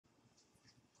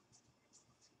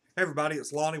Hey everybody,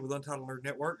 it's Lonnie with Untitled Nerd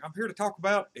Network. I'm here to talk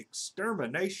about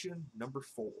Extermination #4.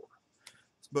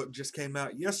 This book just came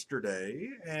out yesterday,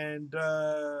 and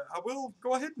I will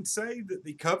go ahead and say that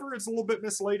the cover is a little bit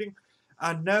misleading.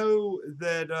 I know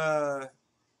that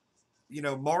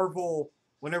Marvel,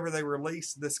 whenever they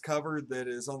release this cover that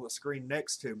is on the screen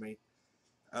next to me,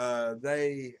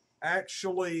 they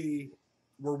actually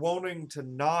were wanting to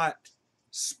not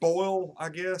spoil, I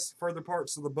guess, further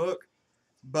parts of the book.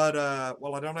 But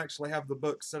well, I don't actually have the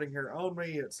book sitting here on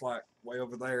me. It's like way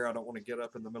over there. I don't want to get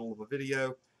up in the middle of a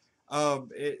video.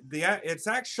 It's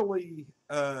actually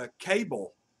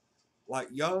Cable, like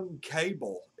young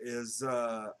Cable, is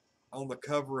on the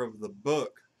cover of the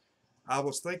book. I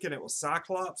was thinking it was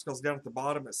Cyclops because down at the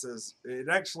bottom it says it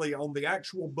actually on the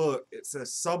actual book it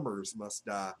says Summers must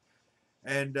die,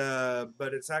 and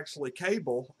but it's actually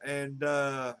Cable and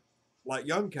like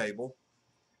young Cable,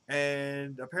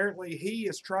 and apparently he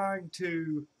is trying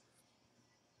to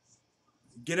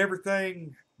get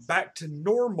everything back to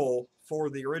normal for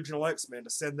the original X-Men to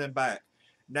send them back.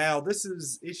 Now, this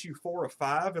is issue 4 of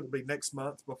 5. It'll be next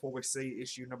month before we see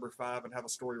issue #5 and how the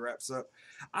story wraps up.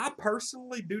 I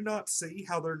personally do not see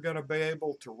how they're going to be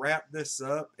able to wrap this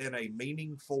up in a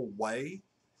meaningful way.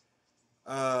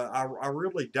 I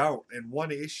really don't in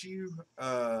one issue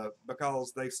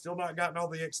because they've still not gotten all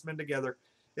the X-Men together.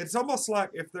 It's almost like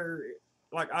if they're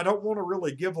like I don't want to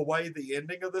really give away the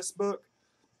ending of this book,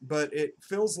 but it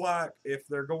feels like if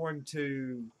they're going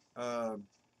to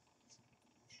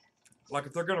like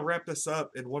if they're going to wrap this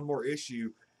up in one more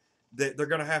issue, that they're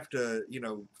going to have to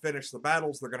finish the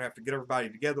battles. They're going to have to get everybody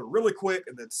together really quick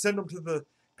and then send them to the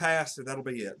past, and that'll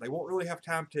be it. They won't really have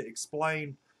time to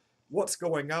explain what's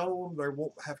going on. They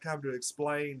won't have time to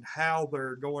explain how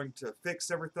they're going to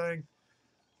fix everything.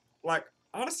 Like,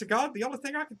 honest to God, the only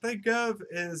thing I can think of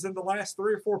is in the last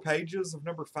 3 or 4 pages of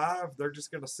 #5, they're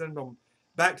just going to send them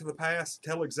back to the past,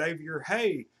 tell Xavier,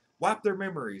 hey, wipe their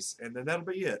memories, and then that'll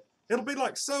be it. It'll be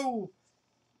like so.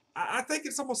 I think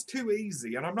it's almost too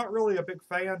easy, and I'm not really a big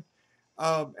fan.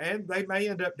 And they may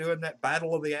end up doing that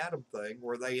Battle of the Atom thing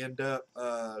where they end up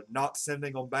not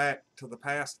sending them back to the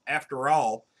past after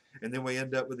all, and then we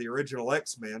end up with the original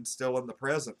X-Men still in the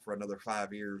present for another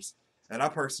 5 years. And I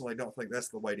personally don't think that's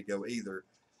the way to go either.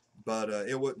 But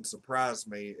it wouldn't surprise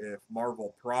me if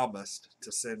Marvel promised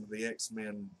to send the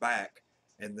X-Men back,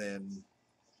 and then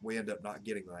we end up not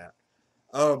getting that.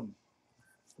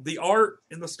 The art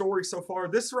in the story so far,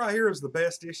 this right here is the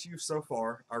best issue so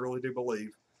far. I really do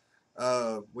believe.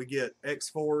 We get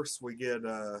X-Force, we get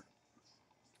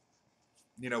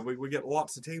we get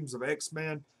lots of teams of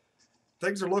X-Men.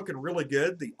 Things are looking really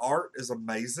good. The art is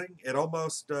amazing. It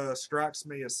almost strikes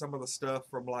me as some of the stuff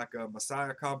from like a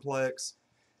Messiah Complex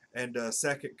and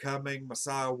Second Coming,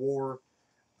 Messiah War,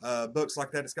 books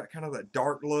like that. It's got kind of that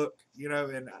dark look,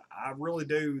 and I really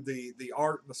do. The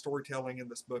art and the storytelling in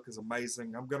this book is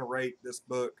amazing. I'm going to rate this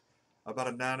book about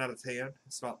a 9 out of 10.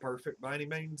 It's not perfect by any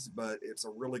means, but it's a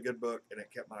really good book, and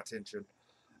it kept my attention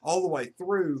all the way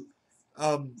through.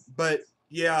 But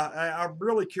yeah, I'm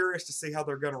really curious to see how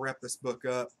they're going to wrap this book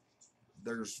up.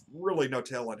 There's really no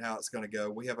telling how it's going to go.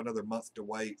 We have another month to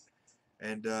wait.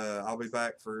 And I'll be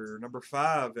back for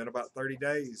 #5 in about 30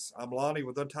 days. I'm Lonnie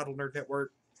with Untitled Nerd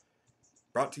Network,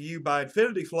 brought to you by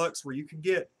Infinity Flux, where you can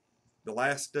get the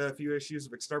last few issues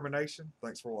of Extermination.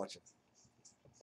 Thanks for watching.